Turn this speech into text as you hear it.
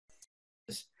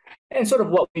And sort of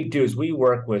what we do is we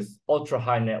work with ultra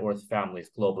high net worth families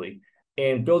globally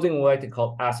in building what I like to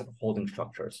call asset holding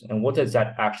structures. And what does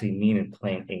that actually mean in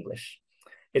plain English?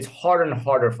 It's harder and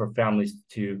harder for families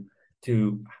to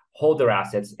hold their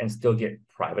assets and still get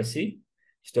privacy,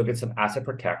 still get some asset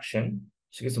protection,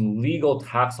 still get some legal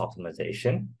tax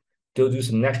optimization, still do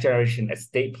some next generation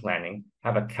estate planning,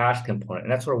 have a cash component,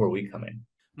 and that's where we come in.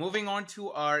 Moving on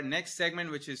to our next segment,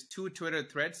 which is 2 Twitter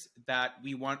threads that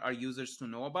we want our users to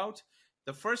know about.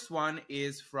 The first one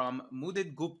is from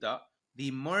Mudit Gupta,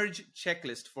 the merge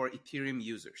checklist for Ethereum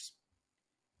users.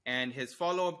 And his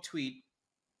follow-up tweet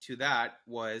to that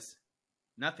was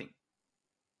nothing.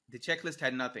 The checklist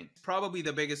had nothing. Probably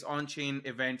the biggest on-chain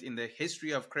event in the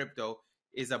history of crypto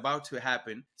is about to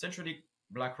happen. Essentially,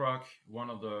 BlackRock, one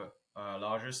of the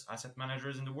largest asset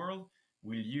managers in the world,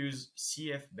 will use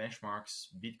CF Benchmark's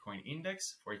Bitcoin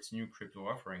index for its new crypto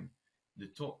offering.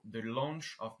 The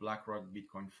launch of BlackRock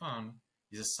Bitcoin Fund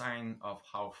is a sign of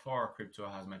how far crypto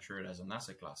has matured as an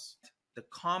asset class. The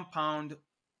compound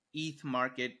ETH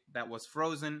market that was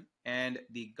frozen and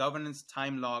the governance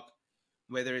time lock,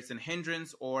 whether it's a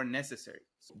hindrance or necessary.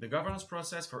 The governance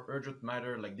process for urgent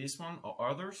matter like this one or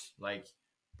others, like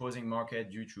pausing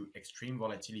market due to extreme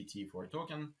volatility for a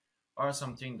token, are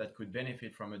something that could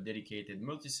benefit from a dedicated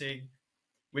multisig,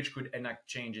 which could enact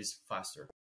changes faster.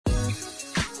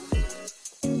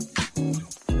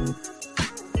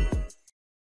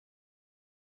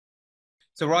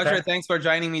 So Roger, thanks for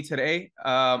joining me today.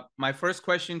 My first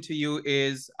question to you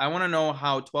is, I want to know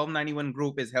how 1291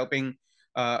 Group is helping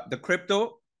the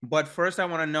crypto, but first I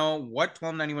want to know what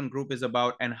 1291 Group is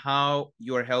about and how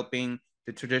you're helping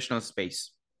the traditional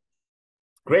space.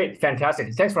 Great,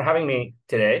 fantastic. Thanks for having me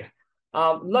today.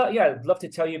 I'd love to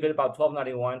tell you a bit about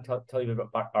 1291, tell you a bit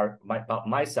about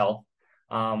myself.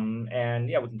 And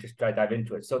yeah, we can just dive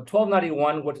into it. So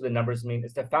 1291, what do the numbers mean?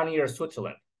 It's the founding year of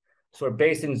Switzerland. So we're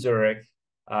based in Zurich,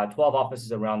 12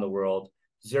 offices around the world: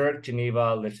 Zurich,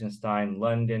 Geneva, Liechtenstein,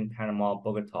 London, Panama,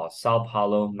 Bogota, Sao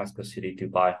Paulo, Mexico City,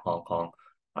 Dubai, Hong Kong.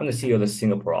 I'm the CEO of the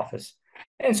Singapore office.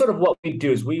 And sort of what we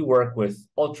do is we work with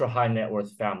ultra high net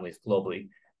worth families globally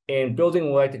in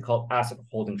building what I like to call asset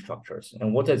holding structures.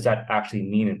 And what does that actually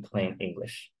mean in plain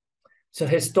English? So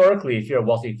historically, if you're a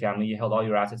wealthy family, you held all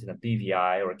your assets in a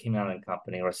BVI or a Cayman Island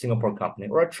company or a Singapore company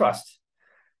or a trust.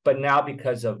 But now,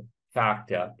 because of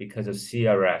FACTA, because of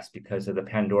CRS, because of the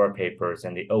Pandora Papers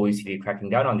and the OECD cracking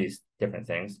down on these different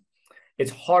things,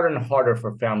 it's harder and harder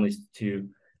for families to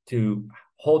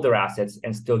hold their assets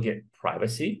and still get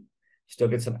privacy, still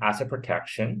get some asset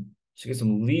protection, still get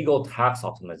some legal tax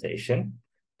optimization,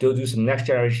 still do some next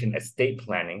generation estate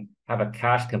planning, have a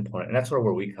cash component, and that's where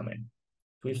we come in.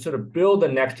 We sort of build the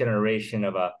next generation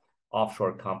of a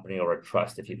offshore company or a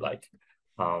trust, if you'd like.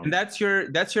 And that's your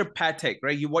Patek,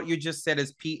 right? What you just said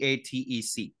is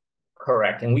PATEC.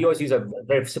 Correct. And we always use a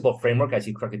very simple framework, as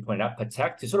you correctly pointed out,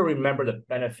 Patek, to sort of remember the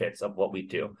benefits of what we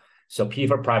do. So P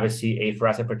for privacy, A for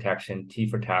asset protection, T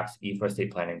for tax, E for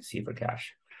estate planning, C for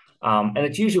cash. And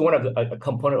it's usually a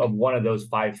component of one of those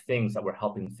 5 things that we're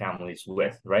helping families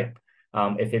with, right?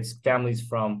 If it's families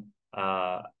from,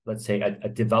 let's say, a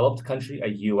developed country, a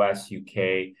US,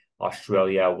 UK,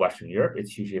 Australia, Western Europe,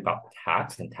 it's usually about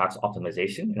tax and tax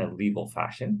optimization in a legal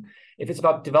fashion. If it's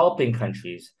about developing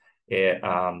countries,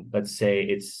 let's say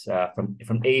it's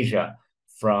from Asia,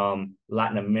 from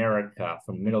Latin America,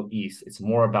 from Middle East, it's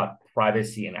more about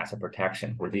privacy and asset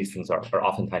protection, where these things are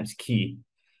oftentimes key,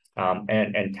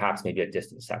 and tax may be a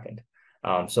distant second.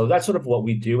 So that's sort of what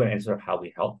we do and sort of how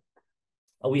we help.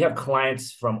 We have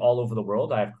clients from all over the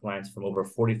world. I have clients from over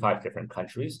 45 different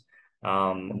countries.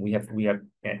 We're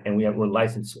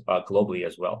licensed globally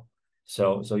as well.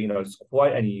 So it's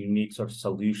quite a unique sort of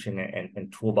solution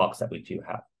and toolbox that we do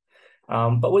have.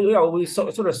 But what we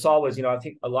sort of saw was, I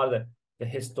think a lot of the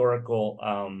historical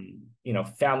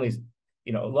families,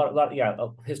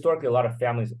 historically a lot of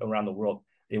families around the world,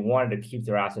 they wanted to keep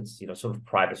their assets, sort of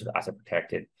private, sort of asset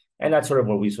protected, and that's sort of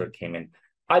where we sort of came in.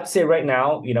 I'd say right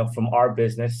now, from our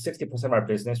business, 60% of our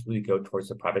business really go towards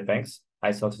the private banks.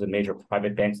 I sell to the major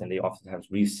private banks, and they oftentimes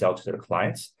resell to their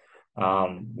clients.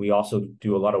 We also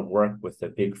do a lot of work with the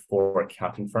big 4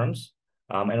 accounting firms,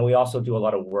 and we also do a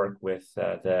lot of work with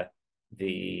the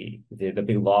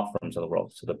big law firms of the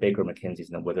world, so the Baker McKinseys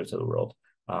and the Withers of the world,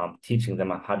 teaching them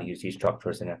how to use these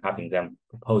structures and then having them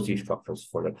propose these structures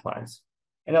for their clients.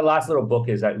 And the last little book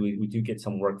is that we do get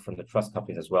some work from the trust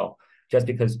companies as well, just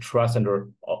because trusts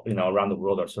around the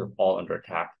world are sort of all under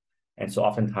attack. And so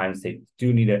oftentimes they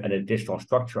do need an additional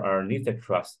structure underneath the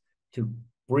trust to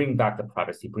bring back the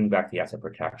privacy, bring back the asset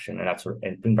protection,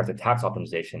 and bring back the tax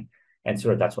optimization. And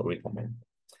sort of that's what we come in.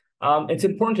 It's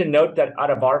important to note that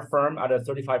out of our firm, out of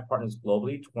 35 partners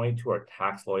globally, 22 are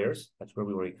tax lawyers. That's where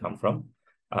we come from.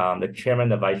 The chairman,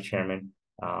 the vice chairman,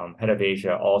 head of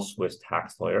Asia, all Swiss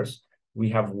tax lawyers. We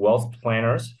have wealth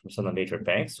planners from some of the major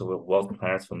banks. So we have wealth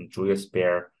planners from Julius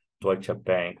Baer, Deutsche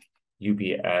Bank,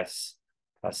 UBS,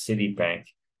 Citibank.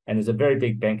 And there's a very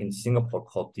big bank in Singapore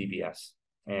called DBS.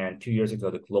 And 2 years ago,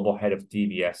 the global head of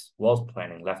DBS wealth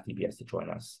planning left DBS to join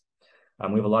us.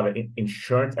 We have a lot of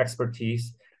insurance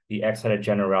expertise. The ex-head of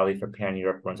Generali for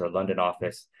Pan-Europe runs our London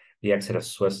office. The ex-head of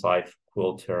Swiss Life,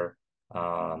 Quilter,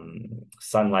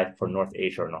 Sun Life for North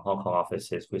Asia and the Hong Kong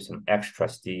offices. We have some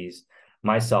ex-trustees.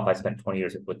 Myself, I spent 20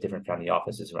 years with different family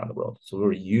offices around the world. So we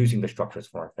were using the structures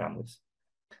for our families.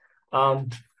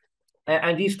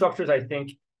 And these structures, I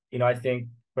think,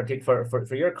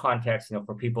 for your context,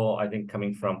 for people, I think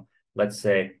coming from, let's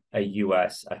say, a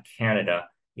US, a Canada,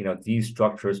 these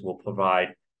structures will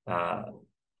provide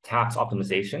tax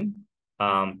optimization.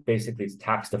 Basically, it's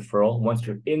tax deferral. Once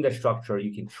you're in the structure,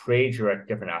 you can trade your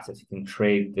different assets. You can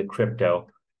trade the crypto,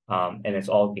 and it's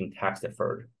all being tax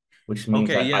deferred, which means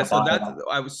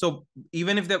so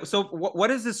even if that, so what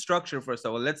is this structure first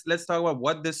of all? Let's talk about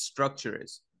what this structure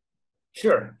is.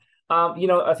 Sure.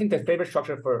 I think the favorite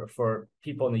structure for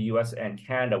people in the US and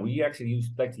Canada, we actually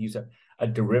like to use a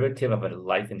derivative of a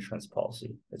life insurance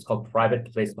policy. It's called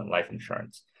private placement life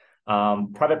insurance.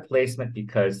 Private placement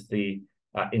because the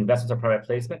investments are private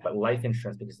placement, but life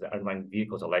insurance because the underlying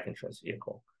vehicle is a life insurance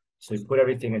vehicle. So we put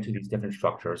everything into these different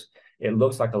structures. It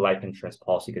looks like a life insurance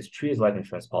policy, gets treated as a life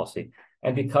insurance policy.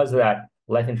 And because of that,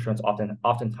 life insurance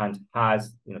oftentimes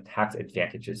has tax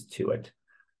advantages to it.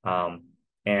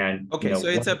 And so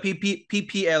it's a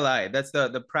PPLI. That's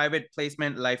the private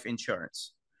placement life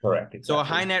insurance. Correct. Exactly. So a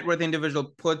high net worth individual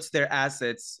puts their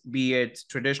assets, be it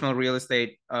traditional real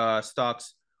estate,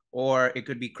 stocks, or it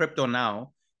could be crypto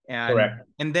now. Correct.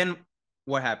 And then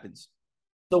what happens?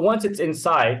 So once it's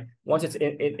inside, once it's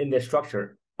in this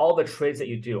structure, all the trades that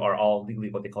you do are all legally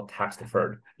what they call tax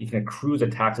deferred. You can accrue the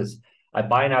taxes. I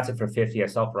buy an asset for 50, I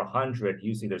sell for 100.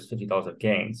 Usually there's $50 of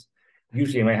gains.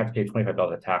 Usually I might have to pay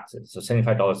 $25 of taxes. So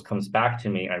 $75 comes back to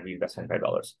me and I reinvest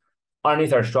 $75.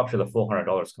 Underneath our structure, the full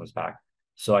 $100 comes back.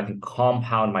 So I can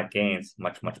compound my gains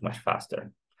much, much, much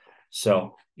faster.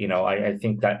 So, I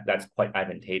think that's quite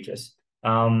advantageous.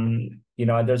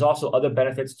 There's also other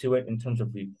benefits to it in terms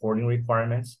of reporting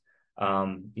requirements.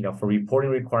 For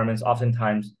reporting requirements,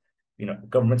 oftentimes,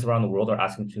 governments around the world are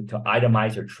asking to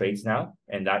itemize your trades now.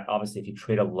 And that obviously, if you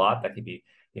trade a lot, that could be,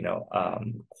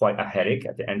 quite a headache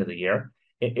at the end of the year.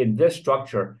 In this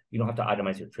structure, you don't have to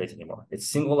itemize your trades anymore. It's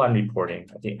single line reporting.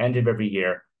 At the end of every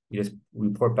year, you just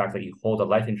report back that you hold a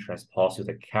life insurance policy with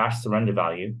a cash surrender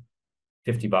value,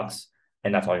 $50,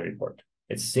 and that's all you report.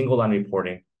 It's single line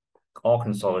reporting, all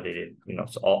consolidated,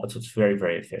 so it's very,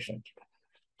 very efficient.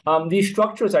 These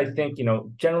structures, I think,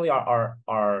 generally our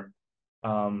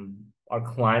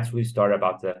clients really start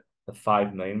about the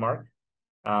 5 million mark.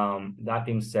 That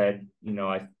being said,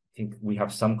 I think we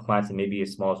have some clients that may be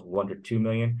as small as 1 to 2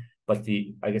 million, but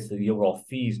the overall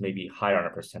fees may be higher on a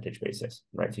percentage basis,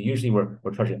 right? So usually we're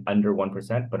charging under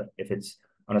 1%, but if it's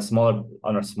on a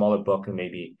smaller book, it may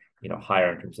be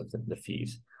higher in terms of the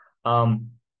fees.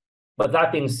 But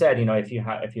that being said,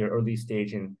 if you're early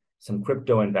stage in some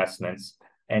crypto investments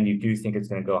and you do think it's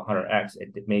going to go 100x,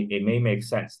 it may make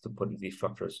sense to put into these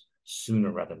structures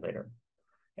sooner rather than later.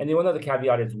 And the one other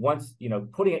caveat is once,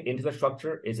 putting it into the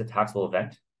structure is a taxable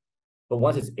event, but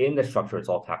once it's in the structure, it's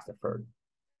all tax deferred.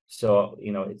 So,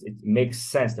 it makes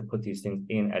sense to put these things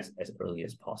in as early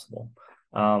as possible.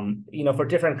 For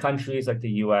different countries like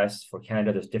the US, for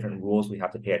Canada, there's different rules we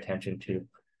have to pay attention to.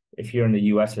 If you're in the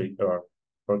US or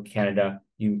Canada,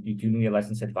 you do need a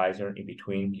licensed advisor in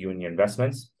between you and your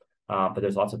investments. But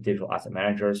there's lots of digital asset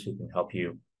managers who can help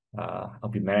you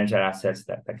manage that assets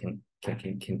that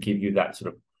can give you that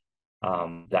sort of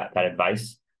that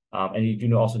advice. And you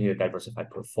do also need a diversified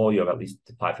portfolio of at least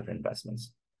 5 different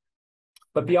investments.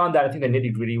 But beyond that, I think the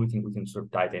nitty gritty, we can sort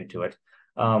of dive into it.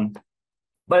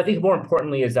 But I think more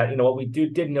importantly is that, what we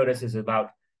did notice is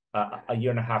about a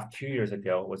year and a half, 2 years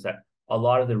ago, was that a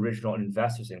lot of the original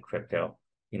investors in crypto,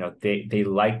 they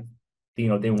liked, they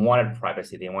wanted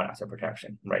privacy, they want asset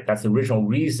protection, right? That's the original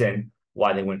reason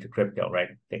why they went to crypto, right?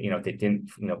 They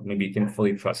didn't, maybe didn't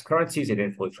fully trust currencies, they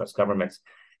didn't fully trust governments.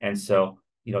 And so,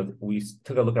 we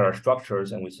took a look at our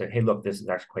structures and we said, hey, look, this is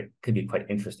actually could be quite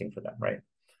interesting for them, right?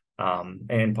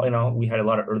 And we had a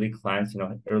lot of early clients,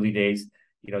 early days,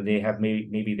 they have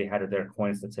maybe they had their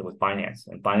coins, let's say, with Binance.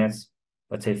 And Binance,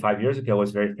 let's say 5 years ago,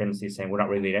 was very famously saying, we're not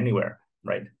regulated anywhere,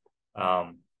 right?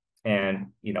 And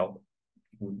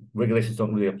regulations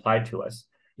don't really apply to us.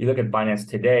 you look at Binance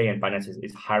today, and Binance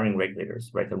is hiring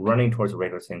regulators, right? They're running towards the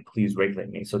regulators saying, please regulate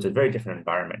me. So it's a very different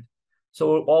environment.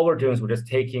 So all we're doing is we're just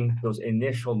taking those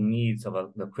initial needs of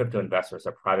the crypto investors,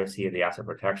 the privacy and the asset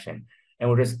protection, and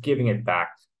we're just giving it back,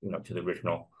 to the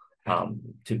original,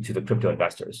 to the crypto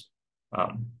investors.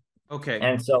 Okay.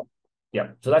 And so, yeah,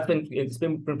 so it's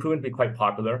been proven to be quite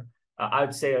popular. I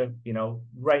would say,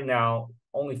 right now,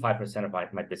 only 5%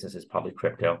 of my business is probably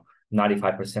crypto.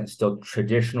 95% still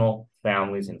traditional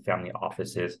families and family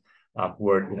offices who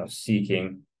are,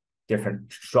 seeking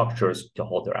different structures to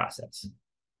hold their assets.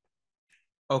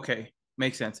 Okay,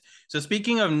 makes sense. So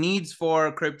speaking of needs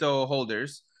for crypto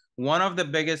holders, one of the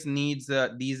biggest needs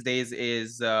these days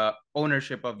is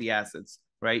ownership of the assets,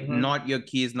 right? Mm-hmm. Not your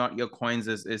keys, not your coins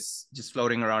is just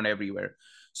floating around everywhere.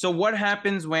 So what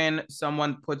happens when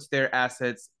someone puts their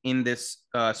assets in this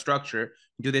structure?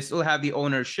 Do they still have the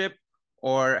ownership,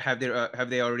 or have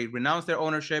they already renounced their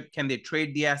ownership? Can they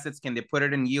trade the assets? Can they put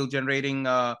it in yield generating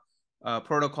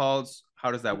protocols?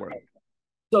 How does that work?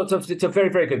 So it's a very,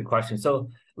 very good question. So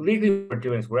legally, what we're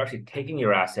doing is we're actually taking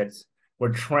your assets,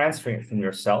 we're transferring it from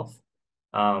yourself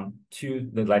to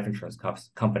the life insurance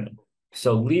company.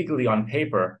 So legally, on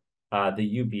paper,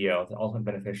 the UBO, the ultimate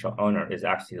beneficial owner, is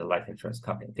actually the life insurance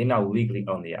company. They now legally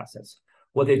own the assets.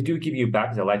 What they do give you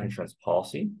back is a life insurance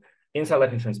policy. Inside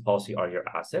life insurance policy are your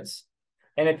assets.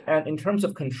 And in terms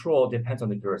of control, it depends on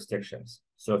the jurisdictions.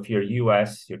 So if you're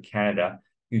US, you're Canada,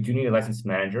 you do need a licensed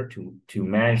manager to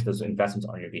manage those investments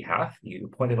on your behalf. You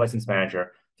appoint a licensed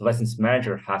manager. The licensed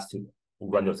manager has to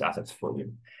run those assets for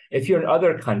you. If you're in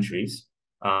other countries,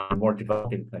 more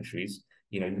developing countries,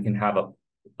 you can have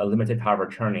a limited power of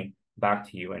attorney back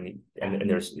to you, and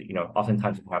there's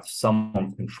oftentimes you have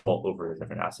some control over the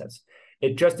different assets.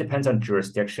 It just depends on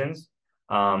jurisdictions.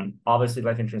 Obviously,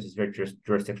 life insurance is very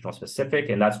jurisdictional specific,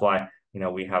 and that's why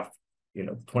we have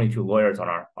 22 lawyers on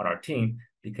our team,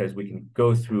 because we can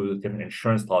go through different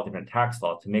insurance law, different tax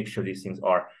law to make sure these things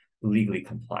are legally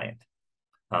compliant.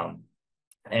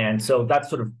 And so that's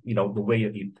sort of the way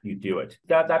you do it.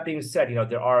 That being said,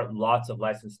 there are lots of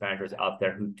licensed managers out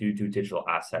there who do digital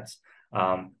assets.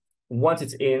 Once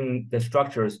it's in the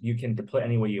structures, you can deploy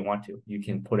any way you want to. You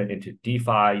can put it into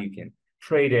DeFi, you can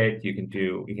trade it, you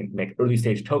can make early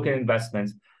stage token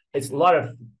investments. There's a lot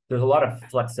of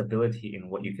flexibility in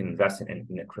what you can invest in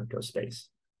the crypto space.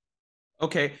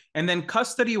 Okay, and then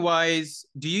custody wise,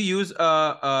 do you use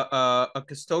a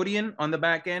custodian on the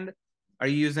back end? Are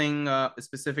you using a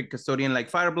specific custodian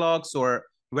like Fireblocks, or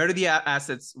where are the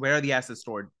assets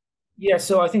stored? Yeah,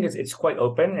 so I think it's quite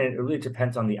open, and it really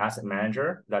depends on the asset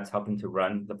manager that's helping to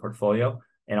run the portfolio,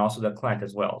 and also the client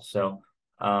as well. So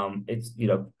it's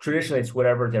traditionally it's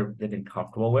whatever they've been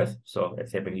comfortable with. So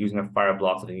if they've been using a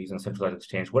Fireblocks, if they're using a centralized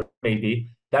exchange, what it may be,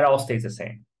 that all stays the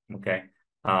same. Okay.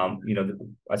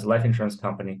 As a life insurance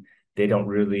company, they don't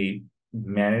really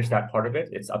manage that part of it.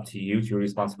 It's up to you. It's your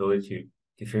responsibility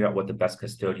to figure out what the best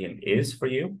custodian is for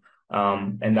you.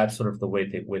 And that's sort of the way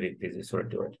they sort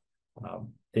of do it.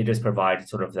 They just provide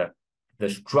sort of the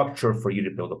structure for you to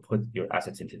be able to put your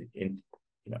assets into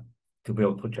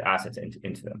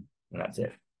them, and that's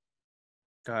it.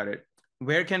 Got it.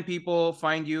 Where can people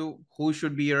find you? Who's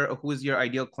your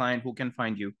ideal client? Who can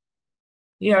find you?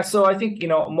 Yeah, so I think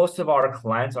most of our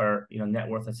clients are net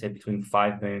worth, let's say, between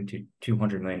 $5 million to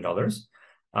 $200 million.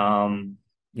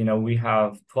 We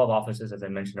have 12 offices, as I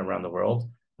mentioned, around the world.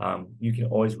 You can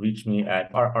always reach me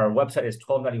at our website is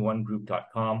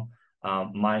 1291group.com.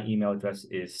 My email address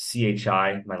is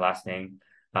CHI, my last name,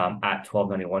 at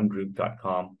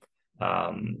 1291group.com.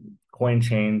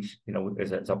 Coinchange,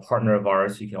 is a partner of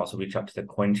ours. You can also reach out to the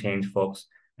Coinchange folks,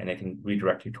 and they can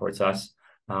redirect you towards us.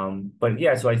 But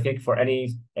yeah, so I think for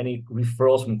any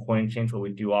referrals from Coinchange, what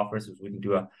we do offer is we can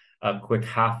do a quick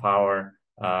half-hour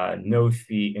no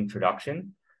fee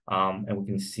introduction, and we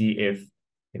can see if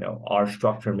our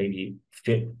structure may be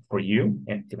fit for you,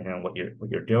 and depending on what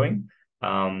you're doing.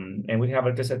 And we can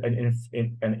have just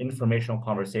an informational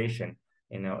conversation,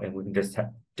 and we can just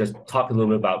talk a little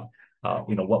bit about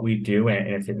what we do,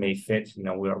 and if it may fit,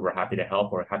 we're happy to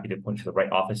help, or happy to point to the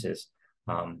right offices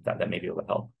that may be able to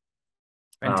help.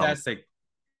 Fantastic.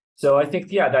 So I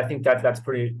think that's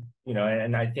pretty,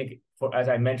 and I think as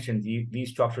I mentioned, these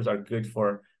structures are good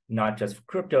for not just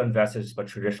crypto investors, but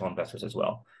traditional investors as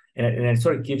well. And it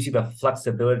sort of gives you the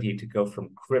flexibility to go from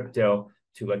crypto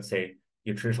to, let's say,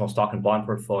 your traditional stock and bond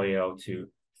portfolio, to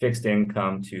fixed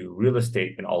income, to real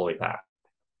estate, and all the way back,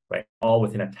 right? All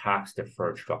within a tax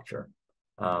deferred structure.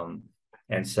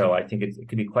 And so I think it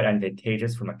could be quite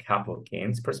advantageous from a capital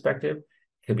gains perspective.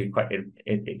 It could be quite,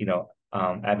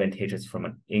 advantageous from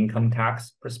an income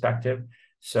tax perspective.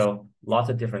 So lots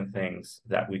of different things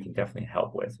that we can definitely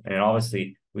help with. And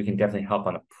obviously, we can definitely help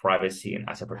on the privacy and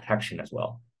asset protection as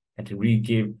well. And to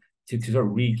sort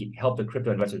of help the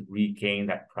crypto investors regain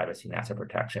that privacy and asset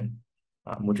protection,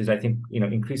 which is, I think,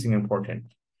 increasingly important.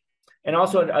 And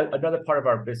also another part of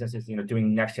our business is,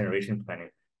 doing next generation planning.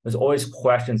 There's always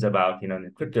questions about, in the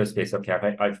crypto space.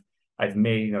 Okay, I've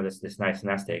made, this nice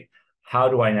nest egg. How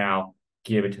do I now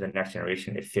give it to the next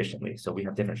generation efficiently? So we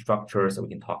have different structures that we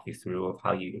can talk you through of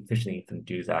how you efficiently can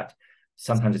do that.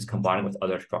 Sometimes it's combined with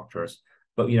other structures,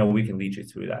 but we can lead you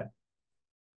through that.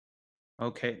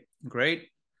 Okay, great.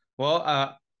 Well,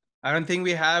 I don't think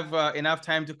we have enough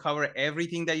time to cover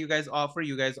everything that you guys offer.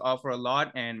 You guys offer a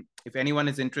lot. And if anyone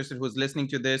is interested who's listening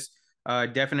to this,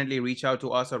 definitely reach out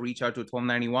to us or reach out to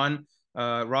 1291.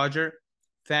 Roger,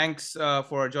 thanks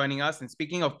for joining us. And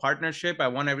speaking of partnership, I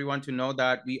want everyone to know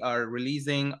that we are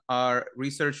releasing our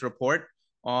research report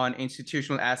on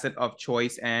institutional asset of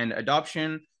choice and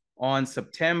adoption on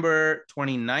September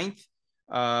 29th.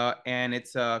 And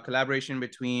it's a collaboration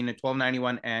between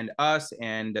 1291 and us,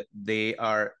 and they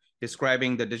are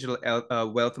describing the digital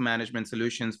wealth management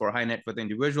solutions for high net worth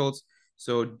individuals.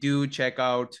 So do check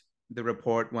out the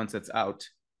report once it's out.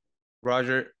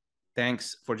 Roger,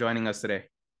 thanks for joining us today.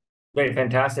 Great,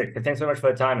 fantastic. Thanks so much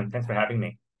for the time, and thanks for having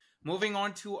me. Moving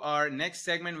on to our next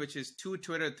segment, which is 2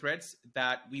 Twitter threads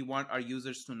that we want our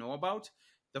users to know about.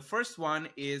 The first one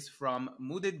is from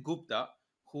Mudit Gupta,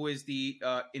 who is the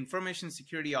information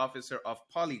security officer of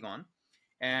Polygon.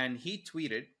 And he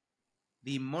tweeted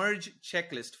the merge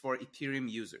checklist for Ethereum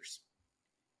users.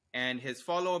 And his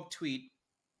follow-up tweet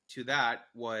to that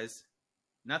was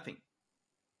nothing.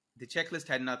 The checklist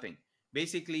had nothing.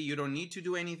 Basically, you don't need to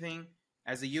do anything.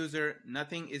 As a user,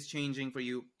 nothing is changing for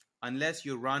you unless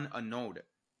you run a node.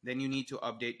 Then you need to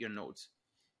update your nodes.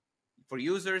 For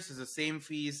users, it's the same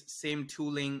fees, same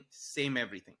tooling, same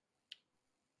everything.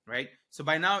 Right? So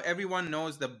by now, everyone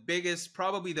knows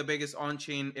probably the biggest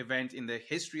on-chain event in the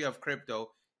history of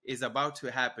crypto is about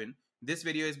to happen. This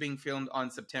video is being filmed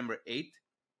on September 8th.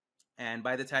 And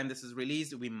by the time this is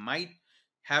released, we might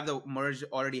have the merge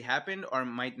already happened or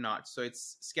might not. So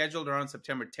it's scheduled around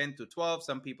September 10th to 12th.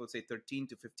 Some people say 13th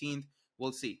to 15th.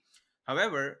 We'll see.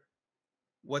 However,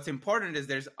 what's important is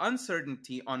there's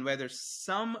uncertainty on whether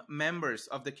some members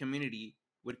of the community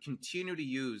would continue to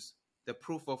use the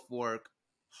proof of work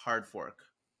hard fork.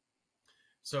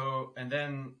 So, and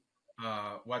then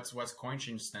what's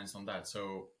Coinchange stance on that?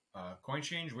 So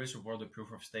Coinchange will support the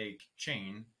proof of stake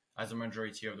chain as the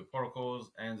majority of the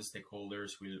protocols and the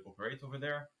stakeholders will operate over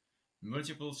there.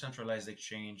 Multiple centralized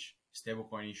exchange,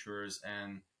 stablecoin issuers,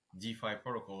 and DeFi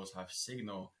protocols have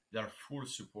signaled their full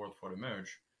support for the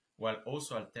merge, while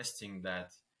also attesting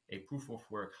that a proof of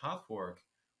work hard fork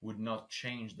would not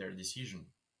change their decision.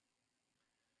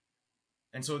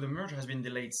 And so the merge has been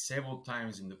delayed several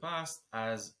times in the past,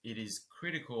 as it is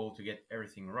critical to get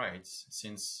everything right,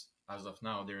 since as of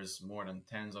now, there's more than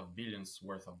tens of billions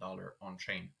worth of dollars on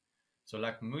chain. So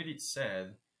like Mudit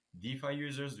said, DeFi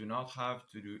users do not have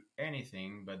to do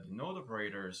anything, but the node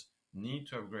operators need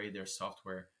to upgrade their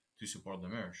software to support the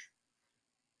merge.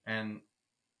 And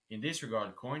in this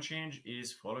regard, Coinchange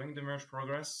is following the merge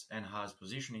progress and has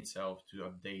positioned itself to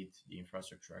update the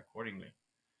infrastructure accordingly.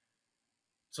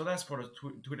 So that's for the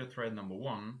Twitter thread number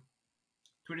 1.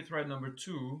 Twitter thread number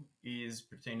 2 is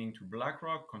pertaining to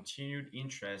BlackRock continued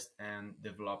interest and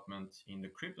development in the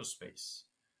crypto space.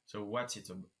 So what's it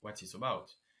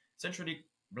about? Essentially,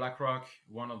 BlackRock,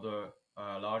 one of the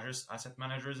largest asset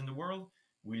managers in the world,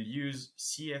 will use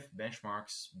CF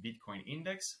Benchmark's Bitcoin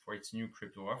index for its new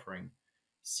crypto offering.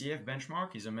 CF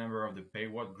Benchmark is a member of the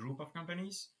Paywall group of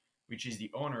companies, which is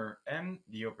the owner and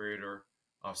the operator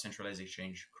of centralized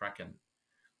exchange Kraken.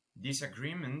 This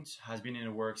agreement has been in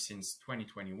the works since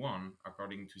 2021,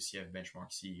 according to CF Benchmark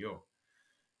CEO.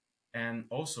 And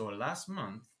also last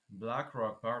month,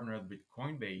 BlackRock partnered with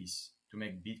Coinbase to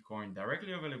make Bitcoin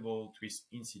directly available to its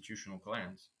institutional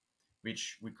clients,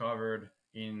 which we covered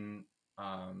in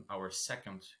our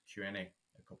second Q&A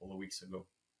a couple of weeks ago.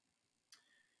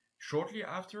 Shortly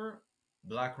after,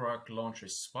 BlackRock launched a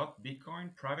spot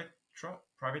Bitcoin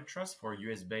private trust for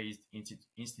US-based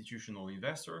institutional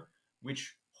investor,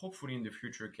 which hopefully in the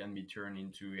future can be turned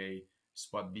into a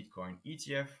spot Bitcoin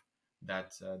ETF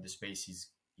that the space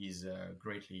is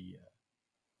greatly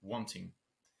wanting.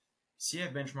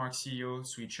 CF Benchmark CEO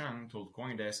Sui Chang told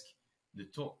CoinDesk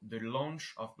the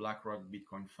launch of BlackRock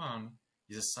Bitcoin Fund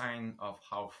is a sign of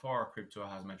how far crypto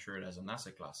has matured as an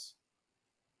asset class.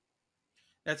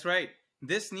 That's right.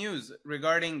 This news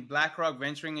regarding BlackRock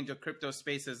venturing into crypto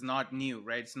space is not new,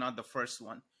 right? It's not the first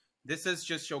one. This is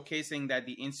just showcasing that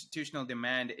the institutional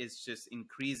demand is just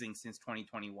increasing since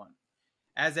 2021.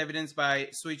 As evidenced by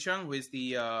Sui Chung, who is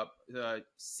the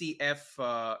CF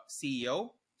CEO,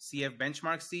 CF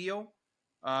Benchmark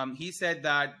CEO, he said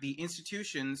that the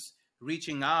institutions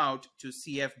reaching out to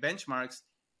CF benchmarks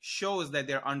shows that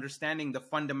they're understanding the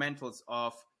fundamentals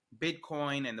of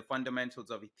Bitcoin and the fundamentals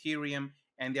of Ethereum,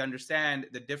 and they understand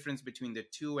the difference between the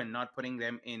two and not putting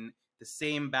them in the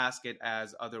same basket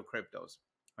as other cryptos,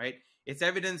 right? It's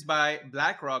evidenced by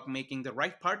BlackRock making the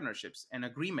right partnerships and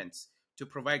agreements to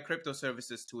provide crypto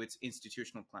services to its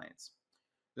institutional clients.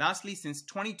 Lastly, since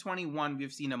 2021,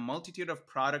 we've seen a multitude of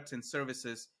products and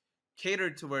services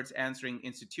catered towards answering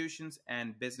institutions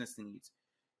and business needs.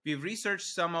 We've researched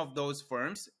some of those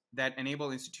firms that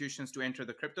enable institutions to enter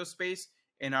the crypto space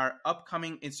in our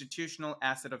upcoming institutional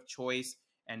asset of choice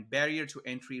and barrier to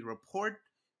entry report,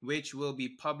 which will be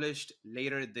published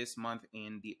later this month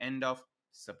in the end of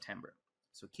September.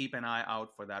 So keep an eye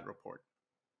out for that report.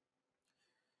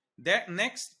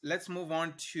 Next, let's move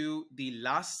on to the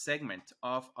last segment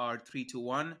of our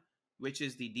 3-2-1, which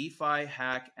is the DeFi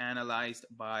hack analyzed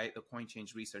by the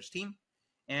Coinchange research team.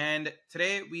 And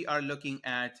today we are looking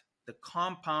at the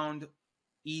compound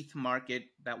ETH market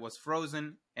that was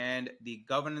frozen and the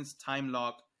governance time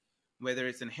lock, whether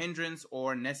it's a hindrance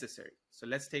or necessary. So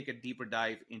let's take a deeper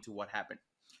dive into what happened.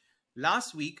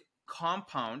 Last week,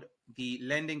 Compound, the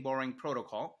lending borrowing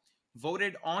protocol,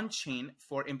 voted on-chain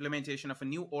for implementation of a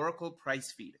new Oracle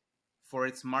price feed for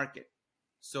its market.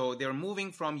 So they're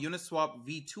moving from Uniswap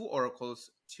v2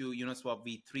 oracles to Uniswap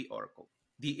v3 oracle.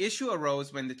 The issue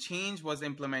arose when the change was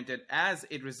implemented, as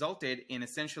it resulted in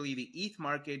essentially the ETH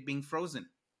market being frozen.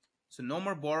 So no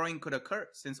more borrowing could occur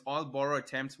since all borrow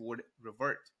attempts would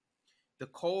revert. The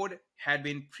code had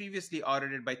been previously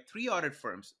audited by 3 audit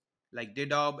firms like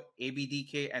DDoB,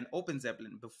 ABDK, and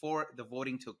OpenZeppelin before the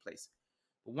voting took place.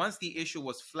 But once the issue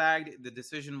was flagged, the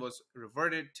decision was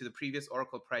reverted to the previous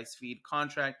Oracle price feed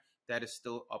contract that is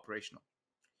still operational.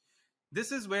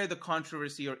 This is where the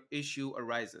controversy or issue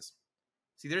arises.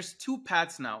 See, there's 2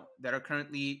 paths now that are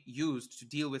currently used to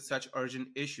deal with such urgent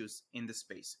issues in the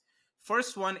space.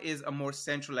 First one is a more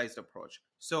centralized approach.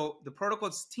 So the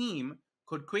protocol's team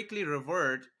could quickly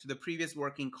revert to the previous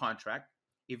working contract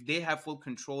if they have full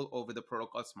control over the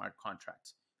protocol smart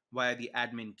contracts via the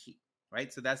admin key,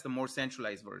 right? So that's the more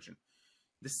centralized version.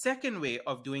 The second way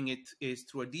of doing it is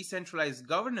through a decentralized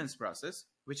governance process,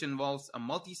 which involves a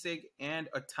multisig and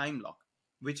a time lock,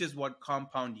 which is what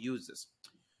Compound uses.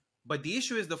 But the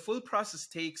issue is the full process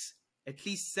takes at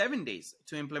least 7 days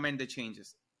to implement the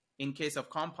changes in case of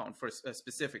Compound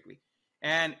specifically.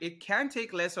 And it can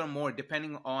take less or more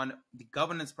depending on the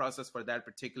governance process for that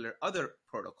particular other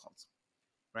protocols,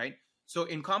 right? So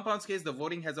in Compound's case, the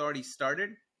voting has already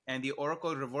started and the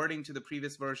Oracle reverting to the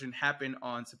previous version happened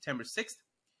on September 6th.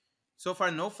 So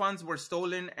far, no funds were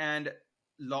stolen and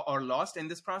or lost in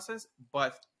this process,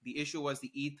 but the issue was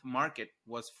the ETH market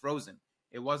was frozen.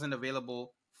 It wasn't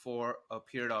available for a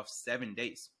period of 7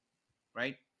 days,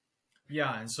 right?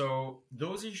 Yeah, and so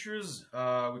those issues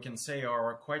we can say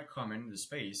are quite common in the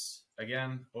space.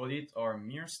 Again, audit are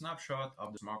mere snapshot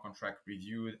of the smart contract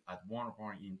reviewed at one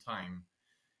point in time.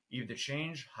 If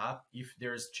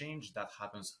there's change that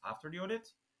happens after the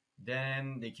audit,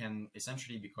 then they can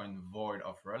essentially become void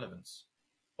of relevance.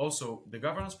 Also, the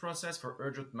governance process for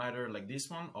urgent matter like this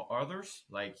one or others,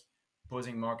 like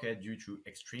pausing market due to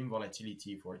extreme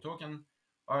volatility for a token,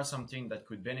 are something that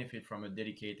could benefit from a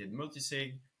dedicated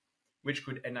multisig, which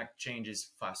could enact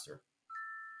changes faster.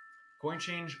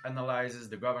 Coinchange analyzes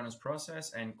the governance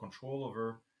process and control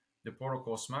over the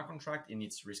protocol smart contract in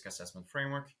its risk assessment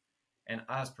framework. And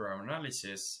as per our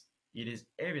analysis, it is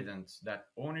evident that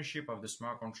ownership of the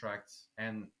smart contract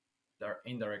and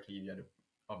indirectly via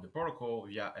the protocol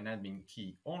via an admin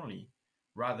key only,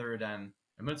 rather than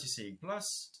a multisig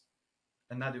plus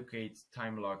an adequate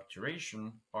time lock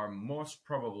duration, are most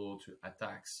probable to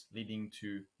attacks leading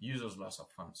to users' loss of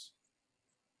funds.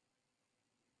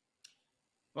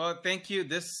 Well, thank you.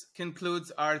 This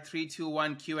concludes our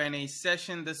 3-2-1 Q&A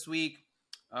session this week.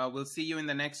 We'll see you in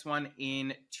the next one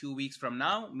in 2 weeks from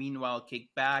now. Meanwhile,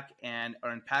 kick back and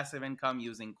earn passive income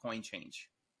using Coinchange.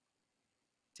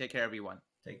 Take care, everyone.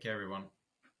 Take care, everyone.